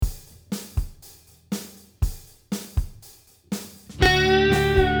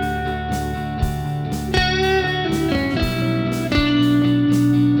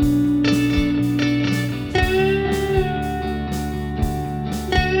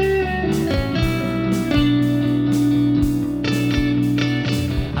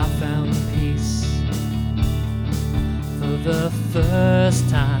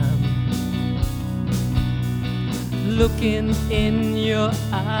looking in your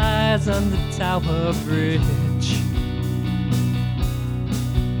eyes on the Tower Bridge.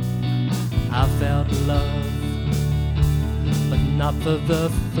 I felt love, but not for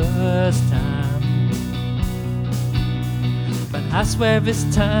the first time. But I swear this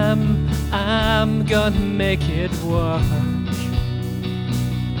time I'm gonna make it work.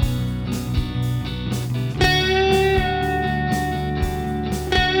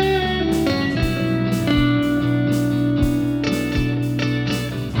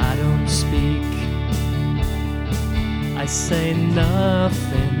 I don't speak, I say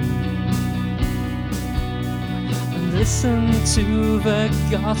nothing. Listen to the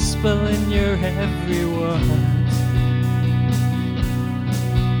gospel in your every word.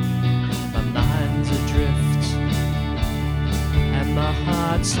 My mind's adrift and my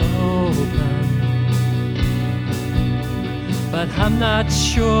heart's open, but I'm not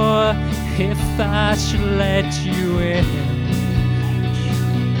sure if I should let you in.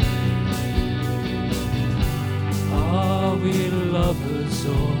 Are we lovers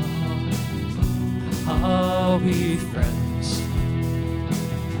or are we friends?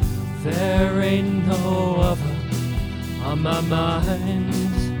 There ain't no other on my mind.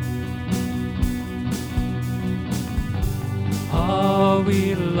 Are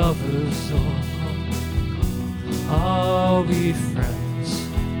we lovers or are we friends?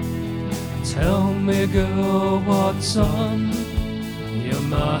 Tell me, girl, what's on your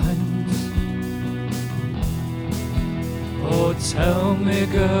mind? Oh, tell me,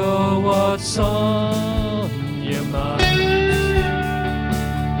 girl, what's on your mind?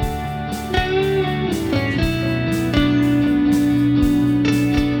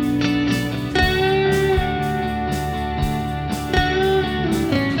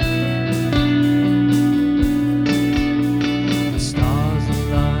 The stars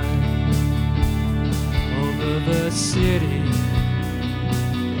align over the city.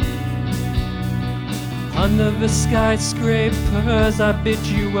 Under the skyscrapers, I bid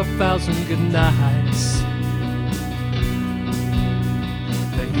you 1,000 good nights.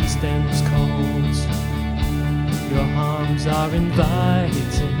 The East End's cold, your arms are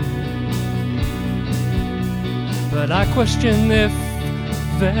inviting, but I question if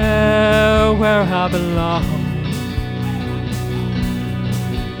they're where I belong.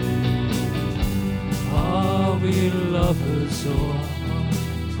 Are we lovers or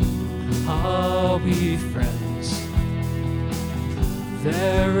are we friends?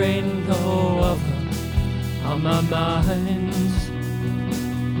 There ain't no other on my mind.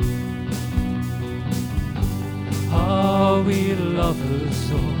 Are we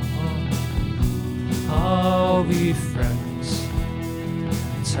lovers or are we friends?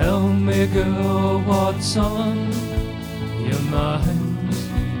 Tell me, girl, what's on your mind?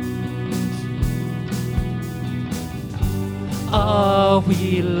 Are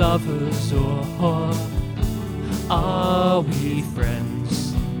we lovers or are we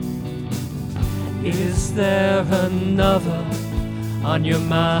friends? Is there another on your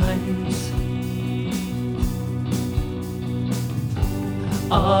mind?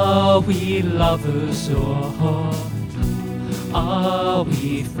 Are we lovers or are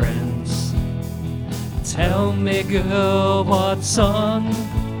we friends? Tell me, girl, what's on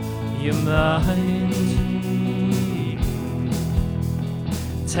your mind?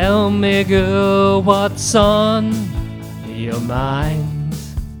 Tell me, girl, what's on your mind?